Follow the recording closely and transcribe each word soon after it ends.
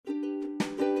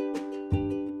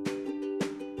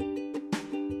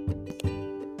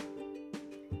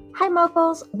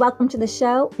moguls, welcome to the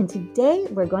show, and today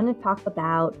we're going to talk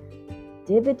about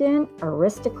dividend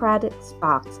aristocratic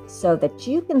stocks so that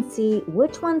you can see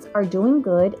which ones are doing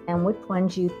good and which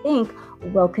ones you think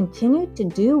will continue to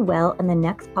do well in the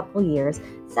next couple years.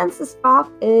 Since the stock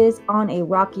is on a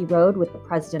rocky road with the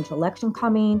presidential election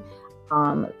coming,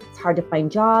 it's hard to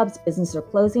find jobs, businesses are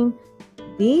closing.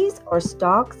 These are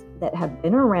stocks that have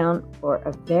been around for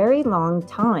a very long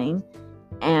time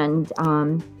and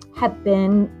have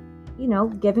been,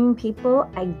 giving people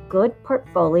a good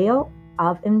portfolio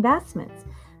of investments.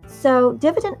 So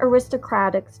dividend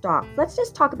aristocratic stocks, let's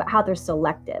just talk about how they're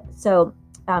selected. So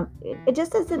it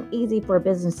just isn't easy for a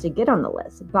business to get on the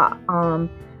list, but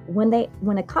when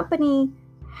a company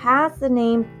has the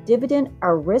name dividend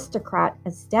aristocrat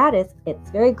as status, it's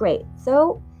very great.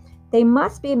 So they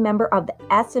must be a member of the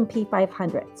S&P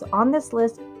 500. So on this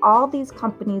list, all these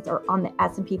companies are on the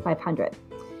S&P 500.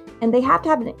 And they have to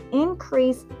have an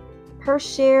increase per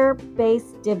share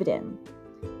based dividend,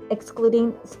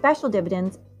 excluding special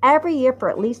dividends, every year for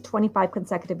at least 25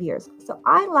 consecutive years. So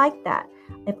I like that.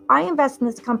 If I invest in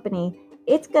this company,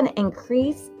 it's going to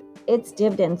increase its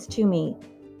dividends to me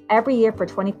every year for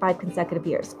 25 consecutive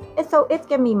years. And so it's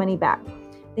giving me money back.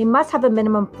 They must have a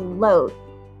minimum float,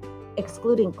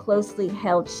 excluding closely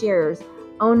held shares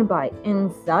owned by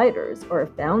insiders or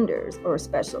founders or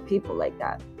special people like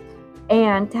that.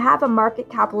 And to have a market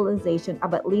capitalization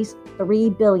of at least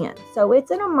 $3 billion. So it's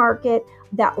in a market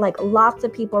that lots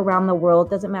of people around the world,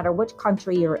 doesn't matter which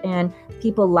country you're in,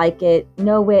 people like it,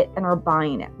 know it, and are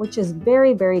buying it, which is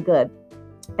very, very good.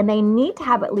 And they need to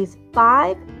have at least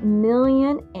 5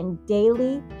 million in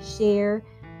daily share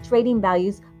trading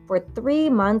values for 3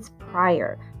 months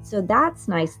prior. So that's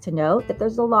nice to know that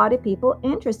there's a lot of people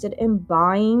interested in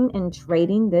buying and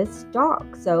trading this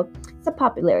stock. So it's a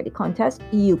popularity contest,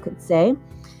 you could say.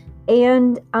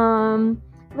 And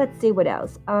let's see what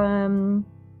else.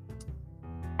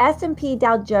 S&P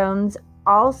Dow Jones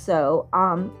also,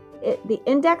 the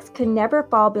index can never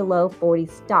fall below 40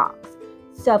 stocks.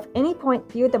 So if any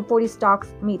point fewer than 40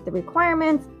 stocks meet the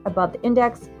requirements above the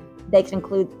index, they can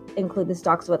include the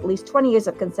stocks with at least 20 years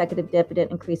of consecutive dividend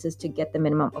increases to get the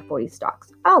minimum of 40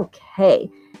 stocks.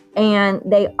 Okay. And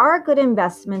they are good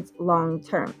investments long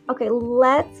term. Okay,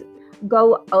 let's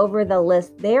go over the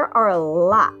list. There are a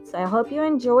lot. So I hope you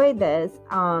enjoy this.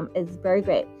 It's very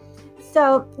great.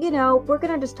 So, we're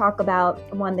going to just talk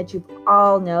about one that you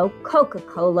all know,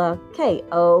 Coca-Cola,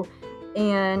 KO,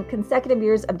 and consecutive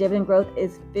years of dividend growth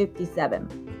is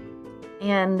 57.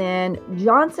 And then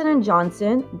Johnson &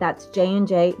 Johnson, that's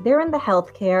J&J, they're in the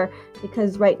healthcare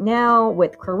because right now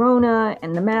with Corona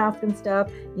and the mask and stuff,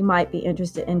 you might be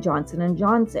interested in Johnson &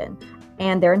 Johnson.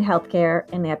 And they're in healthcare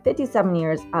and they have 57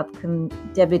 years of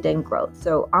dividend growth.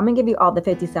 So I'm going to give you all the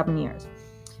 57 years.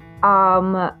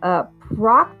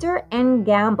 Procter &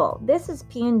 Gamble, this is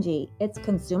P&G. It's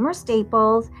consumer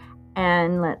staples.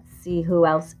 And let's see who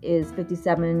else is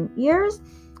 57 years.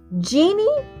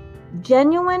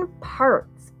 Genuine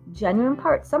parts.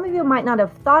 Some of you might not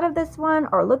have thought of this one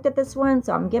or looked at this one,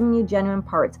 so I'm giving you genuine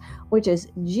parts, which is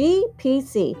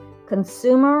GPC,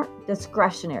 consumer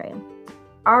discretionary.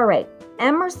 All right,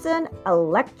 Emerson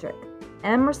Electric,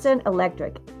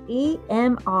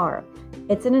 EMR.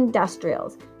 It's in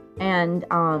industrials. And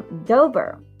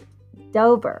Dover,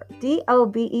 DOVER,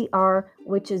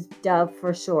 which is Dove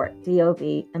for short,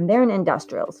 DOV, and they're in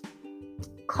industrials.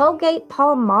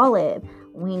 Colgate-Palmolive.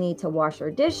 We need to wash our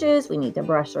dishes. We need to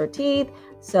brush our teeth.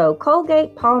 So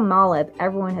Colgate-Palmolive,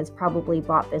 everyone has probably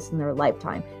bought this in their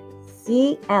lifetime.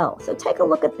 CL. So take a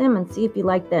look at them and see if you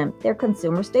like them. They're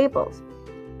consumer staples.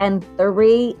 And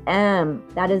 3M.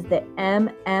 That is the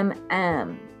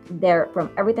MMM. They're from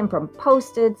everything from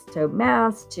Post-its to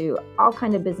masks to all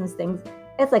kind of business things.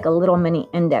 It's like a little mini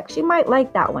index. You might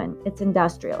like that one. It's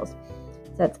industrials.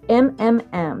 So that's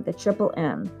MMM, the triple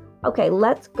M. Okay,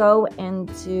 let's go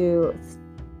into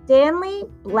Stanley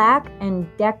Black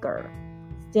 & Decker.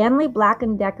 Stanley Black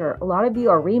 & Decker. A lot of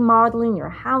you are remodeling your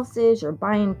houses, you're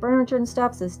buying furniture and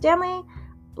stuff. So Stanley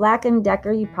Black &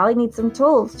 Decker, you probably need some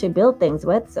tools to build things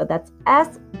with. So that's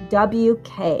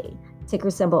SWK.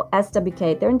 Ticker symbol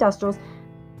SWK. They're industrials.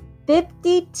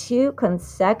 52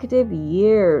 consecutive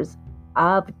years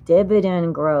of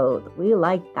dividend growth. We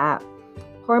like that.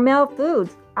 Hormel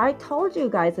Foods. I told you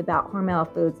guys about Hormel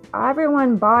Foods.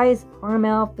 Everyone buys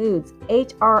Hormel Foods,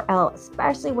 HRL,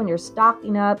 especially when you're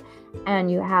stocking up and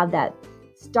you have that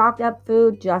stocked up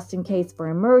food just in case for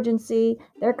emergency.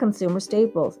 They're consumer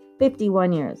staples,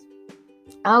 51 years.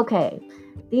 Okay,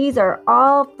 These are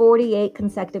all 48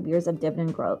 consecutive years of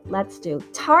dividend growth. Let's do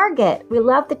Target. We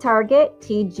love the Target,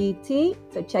 TGT.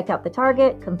 So check out the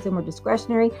Target, consumer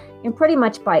discretionary. You can pretty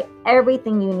much buy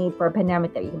everything you need for a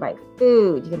pandemic there. You can buy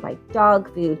food, you can buy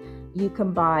dog food, you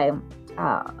can buy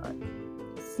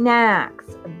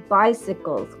snacks,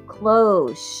 bicycles,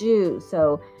 clothes, shoes.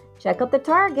 So check out the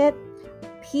Target.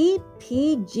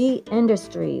 PPG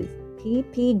Industries,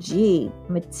 PPG,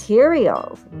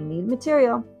 materials. We need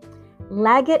material.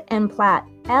 Leggett and Platt,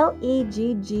 Leggett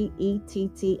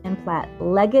and Platt,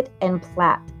 Leggett and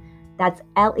Platt. That's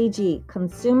LEG,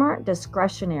 consumer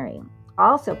discretionary.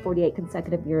 Also 48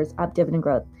 consecutive years of dividend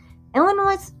growth.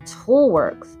 Illinois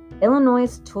Toolworks,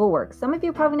 Illinois Toolworks. Some of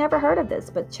you probably never heard of this,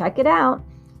 but check it out.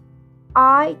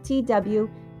 ITW,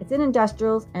 it's in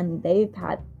industrials, and they've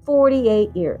had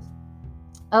 48 years.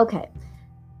 Okay,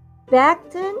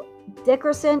 Becton,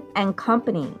 Dickerson and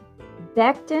Company.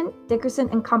 Becton, Dickerson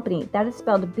and Company. That is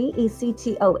spelled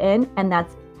BECTON, and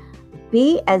that's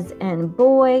B as in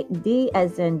boy, D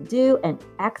as in do, and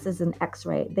X as in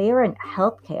X-ray. They are in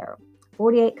healthcare.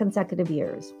 48 consecutive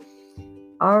years.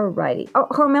 Alrighty. Oh,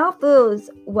 Hormel Foods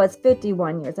was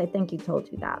 51 years. I think he told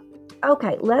you that.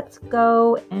 Okay, let's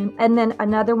go. And then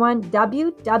another one,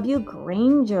 W.W.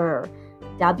 Granger.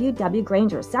 W.W.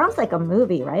 Granger. Sounds like a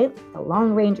movie, right? The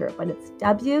Long Ranger, but it's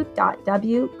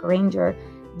W.W. Granger.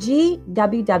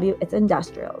 GWW, it's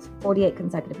industrials. 48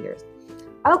 consecutive years.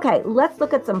 Okay, let's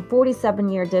look at some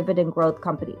 47-year dividend growth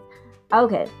companies.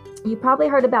 Okay, you probably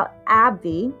heard about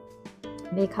AbbVie.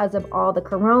 Because of all the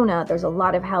corona, there's a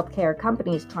lot of healthcare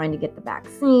companies trying to get the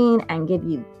vaccine and give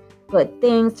you good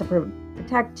things to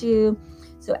protect you.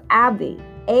 So AbbVie,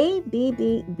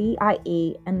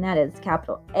 ABBVIE, and that is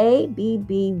capital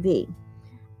ABBV.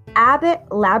 Abbott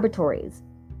Laboratories,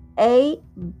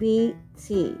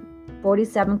 ABT,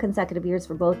 47 consecutive years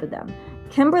for both of them.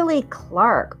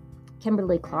 Kimberly-Clark,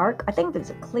 I think there's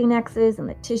the Kleenexes and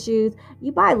the tissues.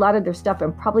 You buy a lot of their stuff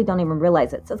and probably don't even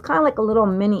realize it. So it's kind of like a little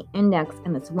mini index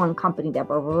in this one company. They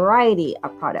have a variety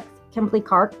of products.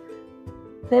 Kimberly-Clark,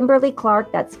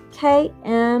 that's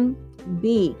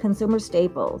KMB, Consumer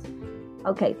Staples.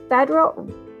 Okay, Federal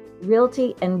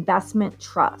Realty Investment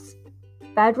Trust.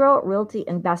 Federal Realty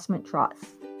Investment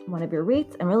Trust. One of your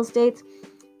REITs and real estates.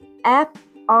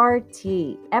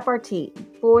 FRT,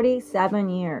 47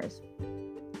 years.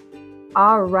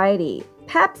 Alrighty,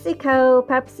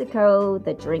 PepsiCo,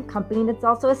 the drink company that's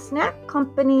also a snack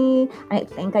company. I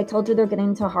think I told you they're getting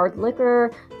into hard liquor.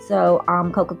 So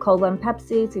Coca-Cola and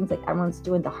Pepsi, seems like everyone's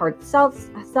doing the hard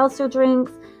seltzer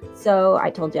drinks. So I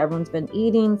told you everyone's been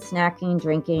eating, snacking,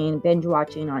 drinking, binge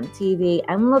watching on TV,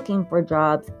 and looking for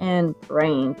jobs and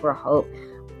praying for hope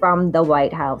from the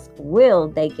White House. Will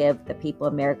they give the people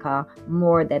of America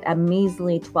more than a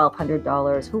measly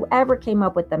 $1,200? Whoever came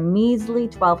up with the measly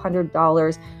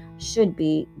 $1,200 should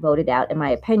be voted out, in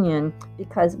my opinion,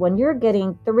 because when you're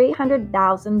getting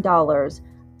 $300,000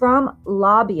 from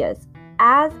lobbyists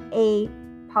as a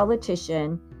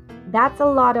politician, that's a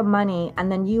lot of money.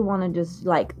 And then you want to just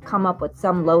like come up with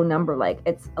some low number, like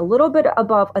it's a little bit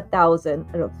above 1,000,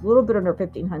 a little bit under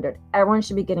 1,500. Everyone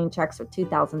should be getting checks for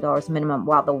 $2,000 minimum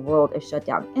while the world is shut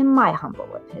down, in my humble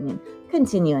opinion.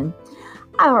 Continuing.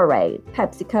 All right,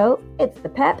 PepsiCo, it's the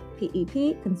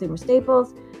PEP, Consumer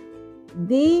Staples.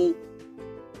 VF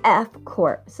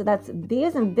Corp. So that's V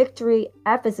as in Victory,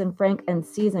 F as in Frank, and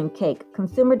C as in Cake,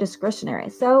 Consumer Discretionary.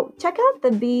 So check out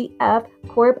the VF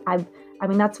Corp. I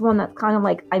mean, that's one that's kind of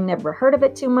like, I've never heard of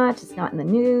it too much. It's not in the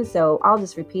news. So I'll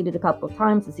just repeat it a couple of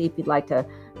times to see if you'd like to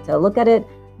look at it.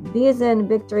 V as in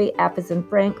Victory, F as in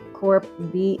Frank, Corp,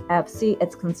 VFC.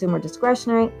 It's Consumer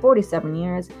Discretionary, 47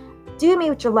 years. Do meet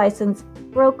with your licensed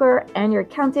broker and your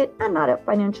accountant. I'm not a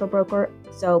financial broker,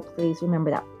 so please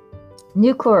remember that.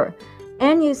 Nucor,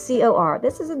 Nucor.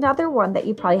 This is another one that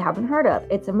you probably haven't heard of.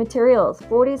 It's a materials,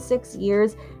 46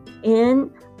 years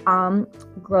in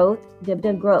growth,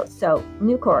 dividend growth. So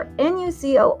Nucor,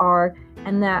 Nucor,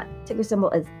 and that ticker symbol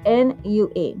is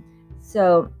NUE.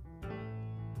 So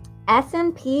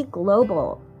S&P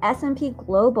Global,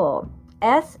 SPGI,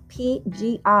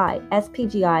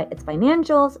 it's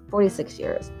financials, 46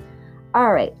 years.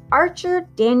 All right, Archer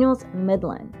Daniels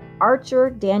Midland,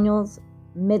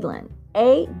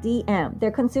 ADM,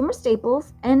 they're consumer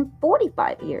staples, and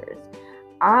 45 years.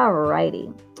 All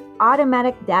righty.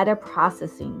 Automatic data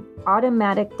processing.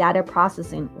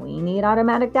 We need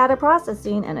automatic data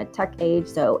processing in a tech age.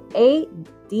 So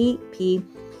ADP,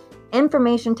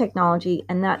 information technology,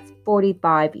 and that's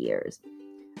 45 years.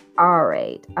 All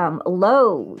right.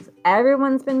 Lowe's.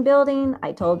 Everyone's been building.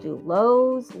 I told you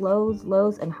Lowe's,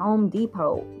 and Home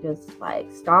Depot. Just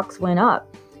like stocks went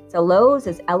up. So Lowe's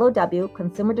is LOW,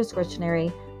 Consumer Discretionary,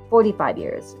 45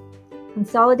 years.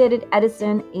 Consolidated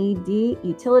Edison, ED,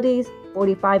 Utilities,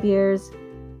 45 years.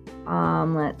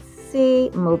 Let's see,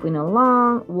 moving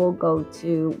along, we'll go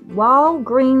to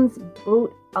Walgreens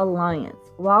Boot Alliance.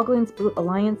 Walgreens Boot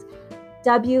Alliance,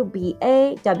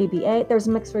 WBA. There's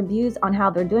mixed reviews on how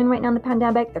they're doing right now in the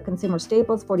pandemic. They're consumer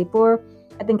staples, 44.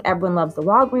 I think everyone loves the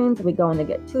Walgreens. We go in to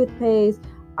get toothpaste,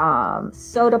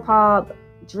 soda pop,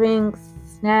 drinks,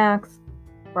 snacks,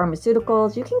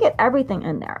 pharmaceuticals. You can get everything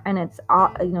in there, and it's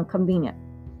convenient.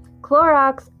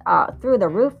 Clorox, through the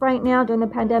roof right now during the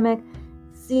pandemic.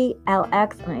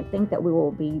 CLX, and I think that we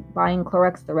will be buying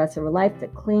Clorox the rest of our life to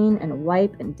clean and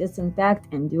wipe and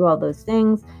disinfect and do all those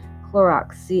things.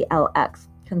 Clorox, CLX,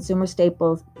 consumer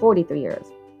staples, 43 years.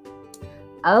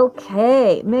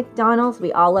 Okay, McDonald's,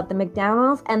 we all love the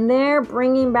McDonald's, and they're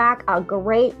bringing back a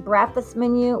great breakfast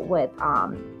menu with, I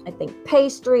think,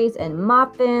 pastries and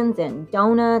muffins and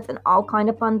donuts and all kind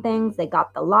of fun things. They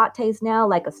got the lattes now,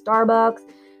 like a Starbucks.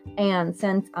 And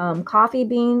since Coffee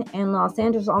Bean in Los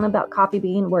Angeles, all about Coffee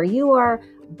Bean where you are,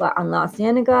 but on La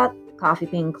Cienega, Coffee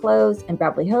Bean closed, and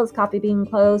Beverly Hills, Coffee Bean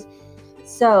closed.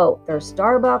 So there's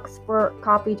Starbucks for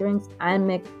coffee drinks and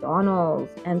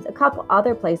McDonald's and a couple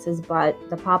other places, but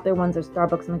the popular ones are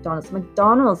Starbucks and McDonald's.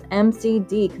 McDonald's,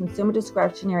 MCD, Consumer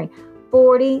Discretionary,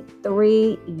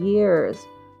 43 years.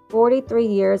 43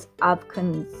 years of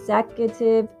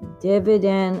consecutive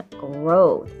dividend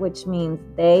growth, which means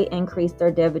they increase their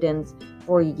dividends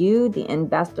for you, the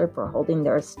investor, for holding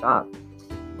their stock.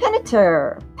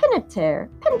 Pentair,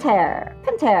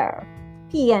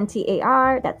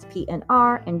 PNTAR, that's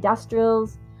PNR,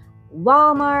 Industrials.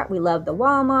 Walmart, we love the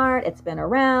Walmart. It's been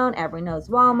around. Everyone knows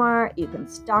Walmart. You can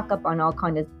stock up on all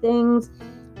kinds of things.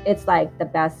 It's like the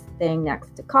best thing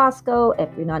next to Costco if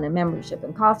you're not in membership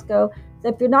in Costco. So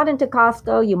if you're not into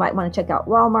Costco, you might want to check out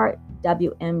Walmart,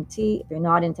 WMT. If you're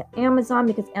not into Amazon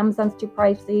because Amazon's too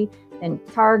pricey, then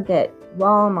Target,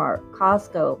 Walmart,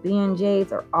 Costco,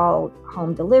 B&J's are all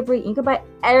home delivery. You can buy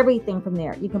everything from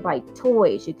there. You can buy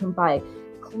toys, you can buy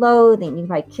clothing, you can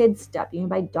buy kids stuff, you can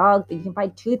buy dog food, you can buy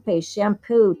toothpaste,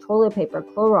 shampoo, toilet paper,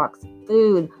 Clorox,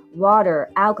 food, water,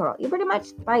 alcohol. You pretty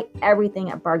much buy everything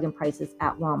at bargain prices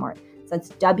at Walmart. So it's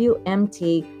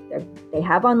WMT. They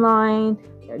have online.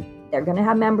 They're going to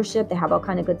have membership. They have all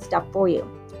kind of good stuff for you.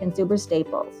 Consumer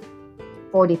staples,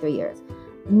 43 years.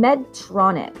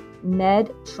 Medtronic.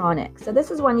 So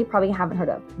this is one you probably haven't heard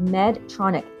of.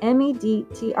 Medtronic.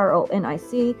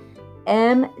 MEDTRONIC.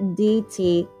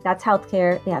 MDT. That's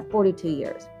healthcare. They have 42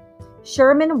 years.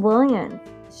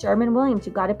 Sherwin-Williams.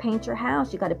 You got to paint your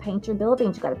house. You got to paint your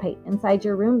buildings. You got to paint inside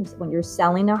your rooms. When you're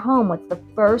selling a home, what's the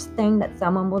first thing that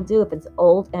someone will do if it's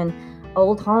old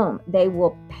home? They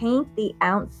will paint the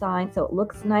outside so it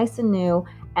looks nice and new.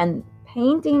 And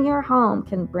painting your home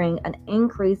can bring an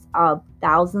increase of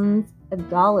thousands of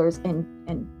dollars and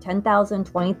 10,000,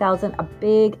 20,000, a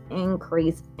big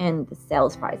increase in the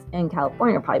sales price. In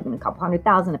California, probably even a couple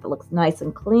 $100,000 if it looks nice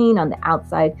and clean on the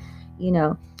outside,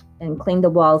 and clean the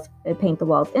walls, paint the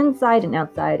walls inside and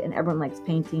outside. And everyone likes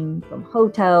painting, from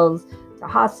hotels to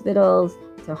hospitals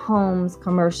to homes,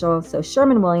 commercial. So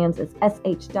Sherwin-Williams is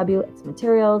SHW, it's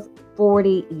materials,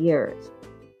 40 years.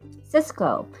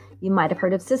 Cisco, you might have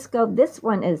heard of Cisco. This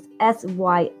one is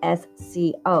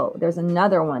SYSCO. There's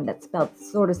another one that's spelled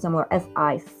sort of similar,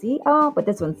 SICO, but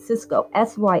this one's Cisco,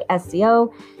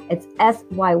 SYSCO. It's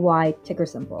SYY, ticker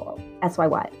symbol,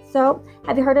 SYY. So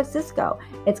have you heard of Cisco?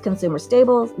 It's consumer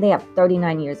staples. They have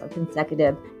 39 years of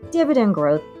consecutive dividend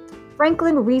growth.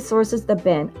 Franklin Resources, the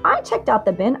bin. I checked out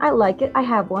the bin. I like it. I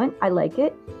have one. I like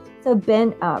it. So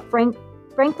bin,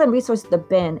 Franklin Resources, the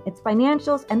bin. It's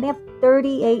financials, and they have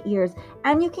 38 years.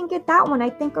 And you can get that one, I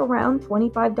think, around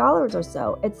 $25 or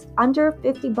so. It's under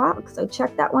 $50. So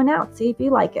check that one out. See if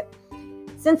you like it.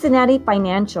 Cincinnati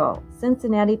Financial.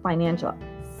 Cincinnati Financial.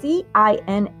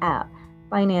 CINF.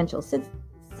 Financial.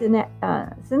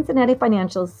 Cincinnati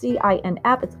Financial.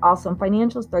 CINF. It's also in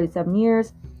financials, 37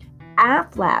 years.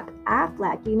 Aflac,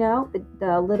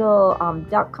 the little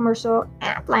duck commercial,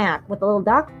 Aflac with a little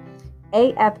duck.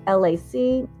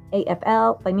 AFLAC,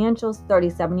 AFL, financials,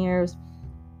 37 years.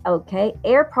 Okay,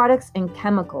 Air Products and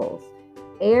Chemicals.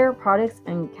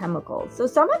 So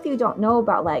some of you don't know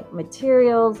about like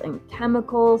materials and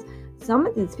chemicals. Some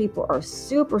of these people are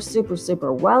super, super,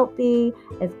 super wealthy.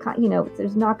 It's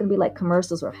there's not going to be like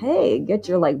commercials where, hey, get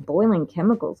your like boiling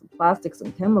chemicals, plastics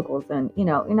and chemicals. And, you're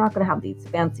not going to have these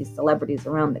fancy celebrities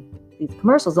around these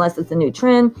commercials unless it's a new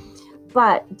trend.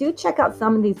 But do check out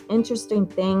some of these interesting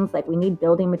things. Like we need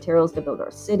building materials to build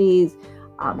our cities,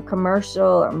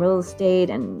 commercial and real estate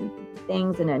and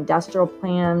things and industrial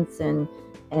plants and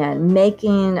and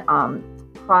making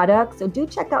products. So do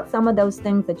check out some of those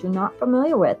things that you're not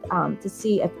familiar with to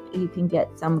see if you can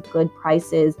get some good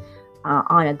prices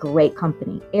on a great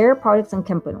company. Air Products and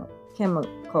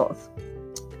Chemicals.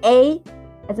 A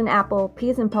as in apple, P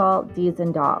as in Paul, D as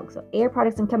in dog. So Air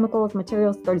Products and Chemicals,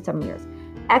 Materials, 37 years.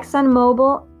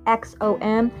 ExxonMobil,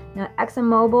 XOM. Now,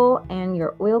 ExxonMobil and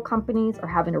your oil companies are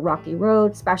having a rocky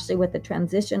road, especially with the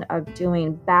transition of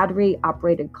doing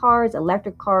battery-operated cars,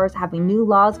 electric cars, having new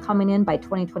laws coming in by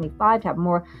 2025 to have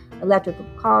more electrical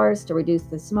cars to reduce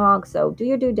the smog. So do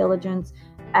your due diligence.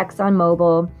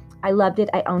 ExxonMobil. I loved it.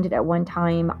 I owned it at one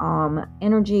time.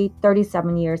 Energy,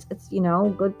 37 years. It's,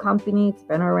 good company. It's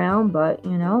been around, but,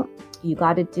 you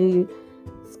got to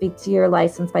speak to your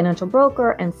licensed financial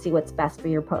broker and see what's best for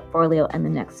your portfolio in the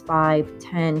next 5,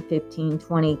 10, 15,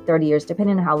 20, 30 years,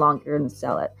 depending on how long you're going to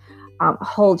sell it.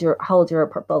 Hold your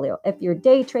portfolio. If you're a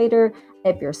day trader,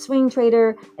 if you're a swing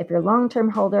trader, if you're a long-term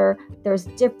holder, there's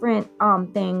different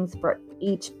things for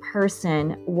each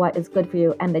person, what is good for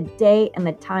you. And the day and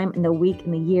the time and the week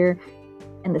and the year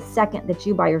and the second that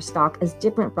you buy your stock is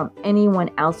different from anyone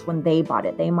else when they bought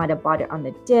it. They might have bought it on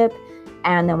the dip,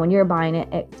 and then when you're buying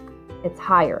it, it's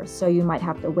higher. So you might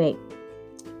have to wait.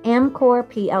 Amcor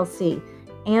PLC.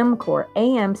 Amcor,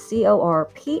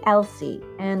 AMCOR PLC,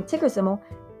 and ticker symbol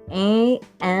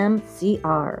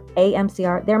AMCR.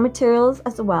 AMCR. Their materials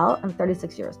as well, in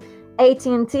 36 years.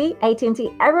 AT&T,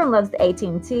 everyone loves the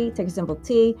AT&T, ticker symbol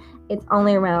T. It's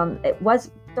only around, it was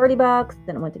 $30,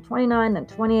 then it went to 29, then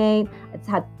 28. It's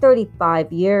had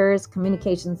 35 years.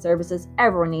 Communication services,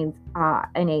 everyone needs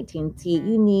an AT&T.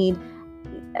 You need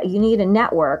a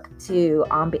network to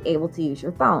be able to use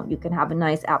your phone. You can have a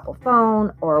nice Apple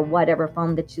phone or whatever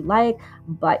phone that you like,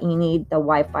 but you need the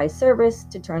Wi-Fi service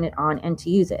to turn it on and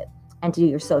to use it and to do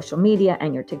your social media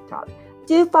and your TikTok.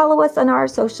 Do follow us on our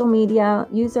social media.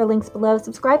 Use our links below.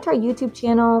 Subscribe to our YouTube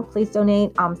channel. Please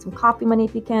donate some coffee money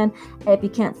if you can. If you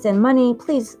can't send money,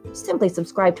 please simply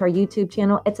subscribe to our YouTube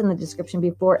channel. It's in the description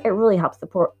before. It really helps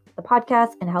support the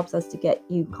podcast and helps us to get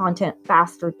you content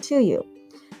faster to you.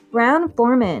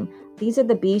 Brown-Forman. These are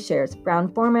the B shares.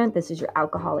 Brown-Forman. This is your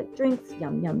alcoholic drinks.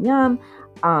 Yum, yum, yum.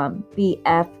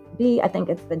 BFB. I think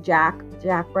it's the Jack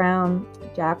Brown,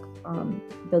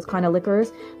 those kind of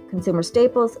liquors. Consumer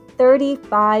staples,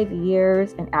 35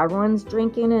 years, and everyone's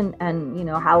drinking, and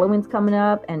Halloween's coming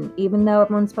up, and even though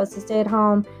everyone's supposed to stay at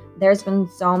home, there's been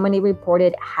so many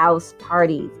reported house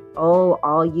parties. Oh,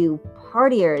 all you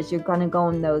partiers, you're going to go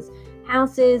in those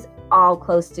houses all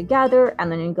close together, and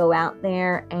then you go out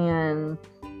there and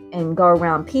go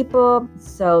around people.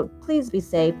 So please be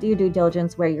safe, do your due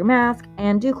diligence, wear your mask,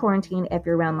 and do quarantine if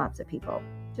you're around lots of people.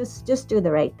 Just do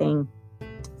the right thing.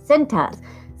 Cintas,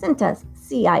 CINTAS,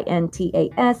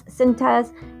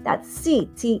 Cintas, that's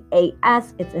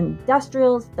CTAS, it's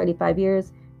industrials, 35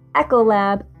 years.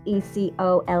 Ecolab,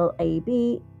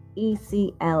 ECOLAB,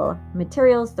 ECL,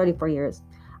 materials, 34 years.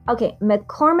 Okay,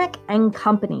 McCormick and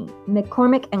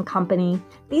Company.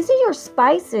 These are your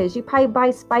spices. You probably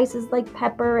buy spices like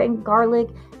pepper and garlic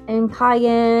and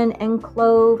cayenne and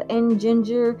clove and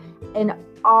ginger and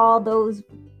all those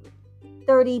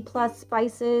 30 plus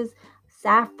spices,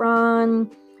 saffron,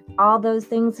 all those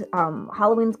things.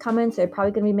 Halloween's coming, so you're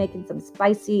probably going to be making some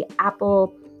spicy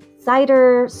apple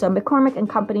cider. So McCormick and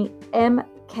Company,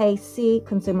 MKC,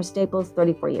 Consumer Staples,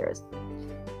 34 years.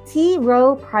 T.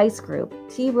 Rowe Price Group,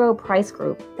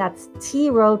 that's T.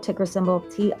 Rowe, ticker symbol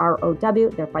TROW,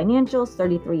 their financials,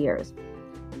 33 years.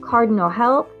 Cardinal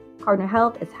Health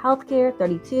is healthcare,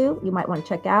 32. You might want to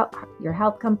check out your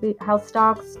health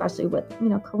stocks, especially with,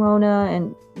 Corona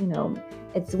and,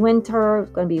 it's winter.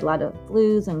 It's going to be a lot of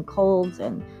flus and colds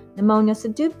and pneumonia. So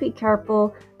do be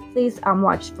careful. Please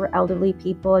watch for elderly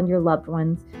people and your loved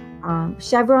ones.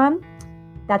 Chevron,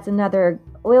 that's another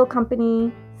oil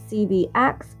company.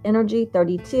 CVX Energy,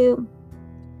 32.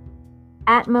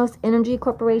 Atmos Energy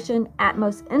Corporation,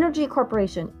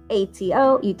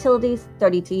 ATO, Utilities,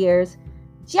 32 years.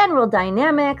 General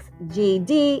Dynamics,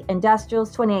 GD,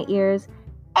 Industrials, 28 years.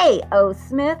 A.O.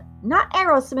 Smith, not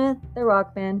Aerosmith, the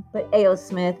rock band, but A.O.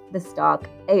 Smith, the stock,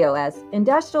 AOS,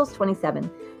 Industrials, 27.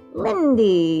 Lind,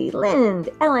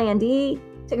 LAND,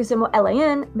 ticker symbol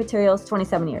LAN, Materials,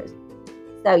 27 years.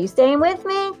 So you staying with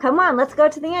me? Come on, let's go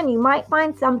to the end. You might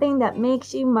find something that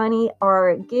makes you money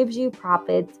or gives you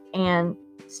profits and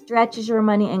stretches your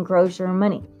money and grows your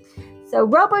money. So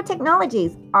Robo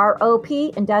Technologies,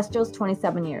 ROP, Industrials,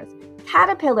 27 years.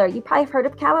 Caterpillar, you probably have heard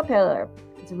of Caterpillar.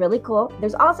 It's really cool.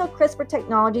 There's also CRISPR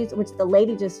Technologies, which the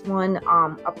lady just won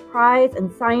a prize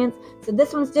in science. So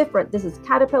this one's different. This is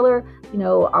Caterpillar,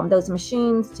 those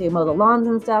machines to mow the lawns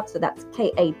and stuff. So that's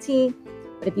KAT.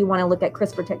 But if you want to look at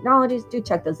CRISPR technologies, do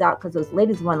check those out because those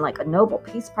ladies won like a Nobel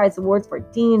Peace Prize awards for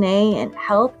DNA and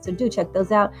health. So do check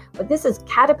those out. But this is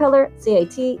Caterpillar,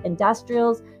 CAT,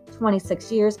 Industrials,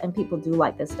 26 years, and people do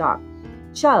like this stock.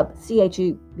 Chubb,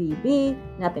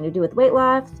 CHUBB, nothing to do with weight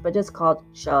loss, but just called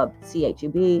Chubb,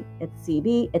 CHUB. It's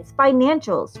CB. It's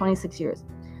financials, 26 years.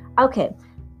 Okay,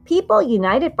 People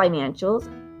United Financials,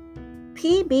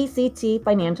 PBCT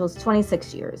Financials,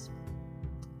 26 years.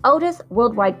 Otis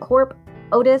Worldwide Corp,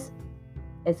 Otis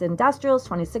is Industrials,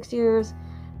 26 years.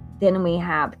 Then we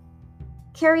have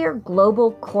Carrier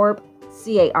Global Corp,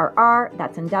 CARR,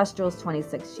 that's Industrials,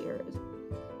 26 years.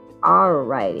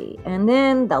 Alrighty, and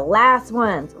then the last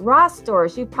ones, Ross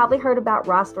Stores. You've probably heard about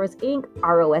Ross Stores Inc.,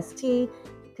 ROST,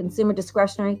 Consumer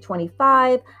Discretionary,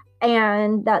 25.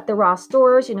 And that the Ross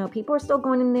Stores, people are still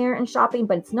going in there and shopping,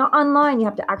 but it's not online. You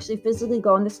have to actually physically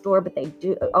go in the store, but they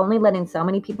do only letting so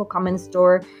many people come in the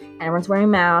store, and everyone's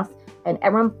wearing masks, and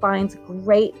everyone finds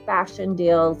great fashion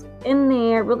deals in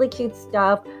there, really cute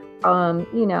stuff.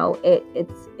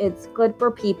 It's good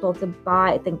for people to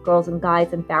buy. I think girls and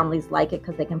guys and families like it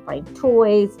because they can find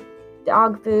toys,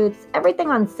 dog foods, everything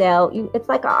on sale. It's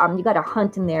like you got to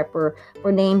hunt in there for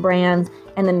name brands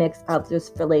and the mix of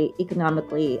just really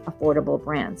economically affordable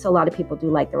brands. So a lot of people do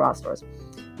like the Ross Stores.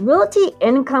 Realty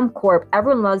Income Corp.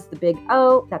 Everyone loves the big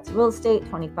O. That's real estate,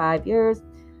 25 years.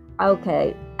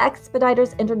 Okay,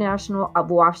 Expeditors International of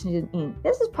Washington, Inc.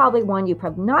 This is probably one you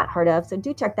have not heard of, so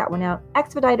do check that one out.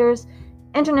 Expeditors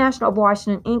International of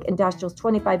Washington, Inc. Industrials,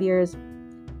 25 years.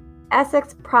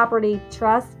 Essex Property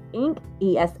Trust, Inc.,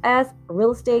 ESS,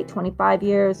 real estate, 25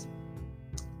 years.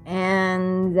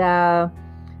 And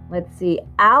let's see,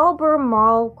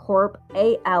 Albemarle Corp,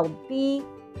 ALB,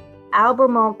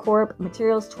 Albemarle Corp,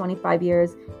 materials, 25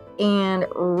 years. And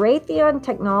Raytheon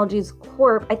Technologies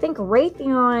Corp, I think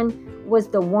Raytheon was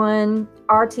the one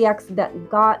RTX that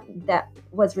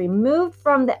was removed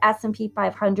from the S&P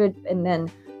 500, and then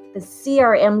the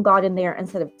CRM got in there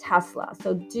instead of Tesla.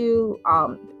 So do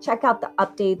check out the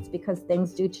updates because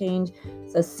things do change.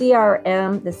 So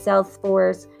CRM, the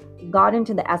Salesforce, got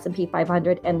into the S&P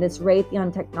 500, and this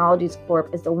Raytheon Technologies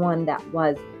Corp is the one that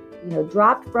was,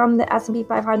 dropped from the S&P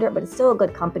 500, but it's still a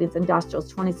good company. It's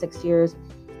Industrials, 26 years.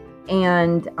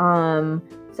 And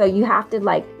so you have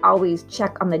to always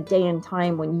check on the day and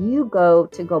time when you go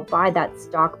buy that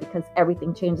stock because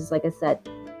everything changes, like I said,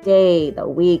 day, the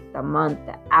week, the month,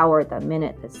 the hour, the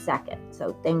minute, the second.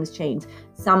 So things change.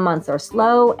 Some months are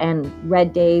slow and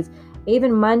red days,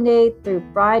 even Monday through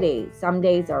Friday. Some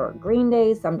days are green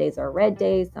days, some days are red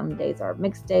days, some days are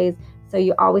mixed days. So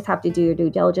you always have to do your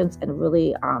due diligence and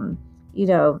really,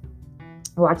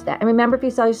 watch that. And remember, if you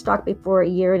sell your stock before a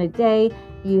year and a day,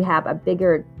 you have a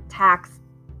bigger tax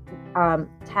on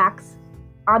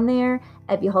there.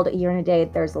 If you hold it a year and a day,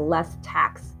 there's less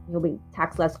tax. You'll be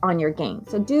taxed less on your gain.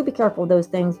 So do be careful of those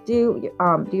things. Do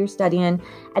your studying,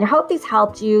 and I hope these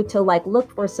helped you to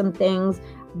look for some things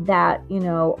that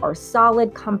are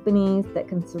solid companies that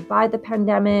can survive the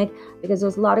pandemic, because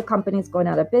there's a lot of companies going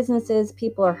out of businesses.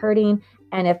 People are hurting,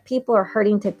 and if people are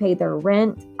hurting to pay their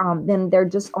rent, then they're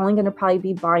just only going to probably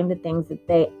be buying the things that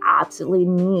they absolutely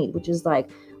need, which is like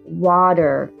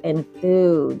water and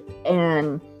food,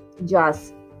 and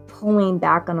just pulling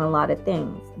back on a lot of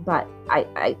things. But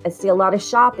I see a lot of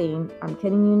shopping. I'm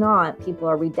kidding you not. People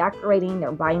are redecorating.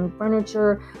 They're buying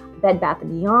furniture. Bed Bath &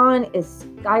 Beyond is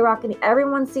skyrocketing.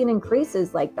 Everyone's seeing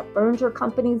increases, like the furniture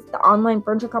companies, the online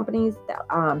furniture companies,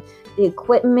 the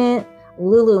equipment,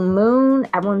 Lululemon.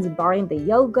 Everyone's buying the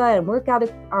yoga and workout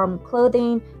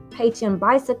clothing. Payton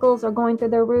bicycles are going through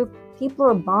their roof. People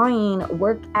are buying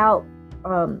workout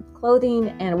clothing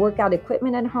and workout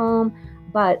equipment at home.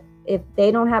 But if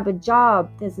they don't have a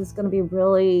job, this is going to be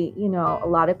really, a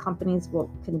lot of companies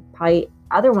can probably,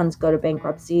 other ones go to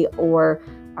bankruptcy or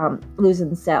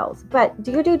losing sales. But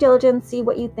do your due diligence, see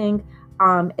what you think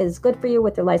is good for you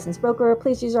with your licensed broker.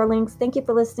 Please use our links. Thank you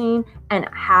for listening, and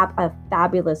have a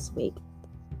fabulous week.